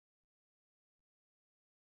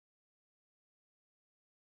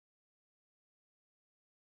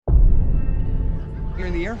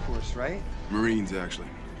in the Air Force, right? Marines, actually.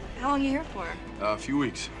 How long are you here for? A few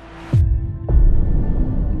weeks.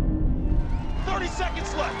 30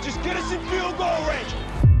 seconds left. Just get us in field goal range.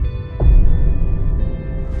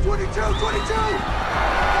 22!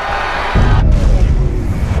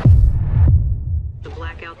 The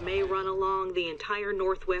blackout may run along the entire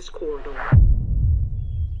northwest corridor.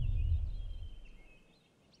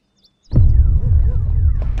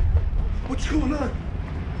 What's going on?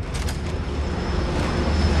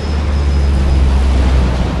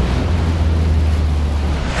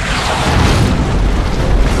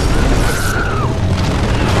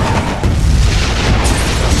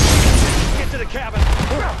 Get to the cabin.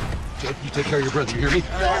 Jed, you take care of your brother, you hear me?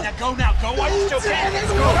 Now go. Why you still can?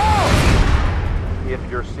 Let's go. If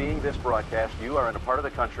you're seeing this broadcast, you are in a part of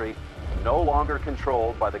the country no longer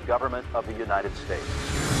controlled by the government of the United States.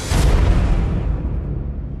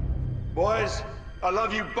 Boys, I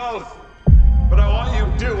love you both, but I want you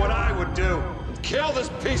to do what I would do. Kill this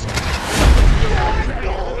piece.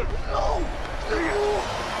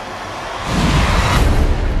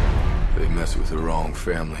 They mess with the wrong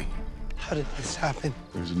family. How did this happen?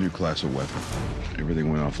 There's a new class of weapon.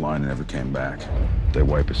 Everything went offline and never came back. They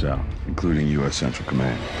wipe us out, including U.S. Central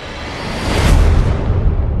Command.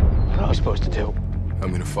 What am I supposed to do?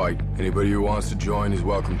 I'm gonna fight. Anybody who wants to join is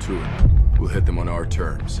welcome to it. We'll hit them on our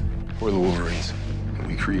terms. We're the Wolverines, and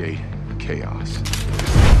we create chaos.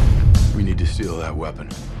 We need to steal that weapon.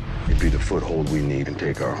 It'd be the foothold we need and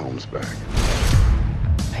take our homes back.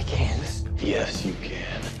 I can't. Yes, you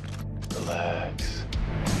can. Relax.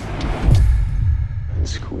 And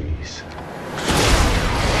squeeze.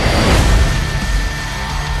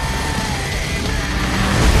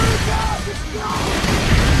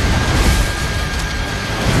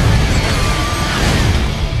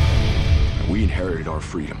 We inherited our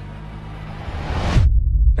freedom.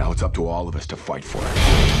 Now it's up to all of us to fight for it.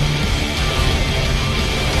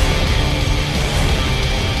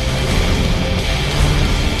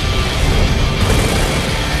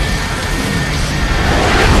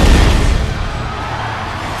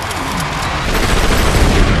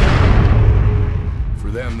 For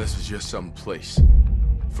them, this is just some place.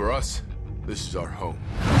 For us, this is our home.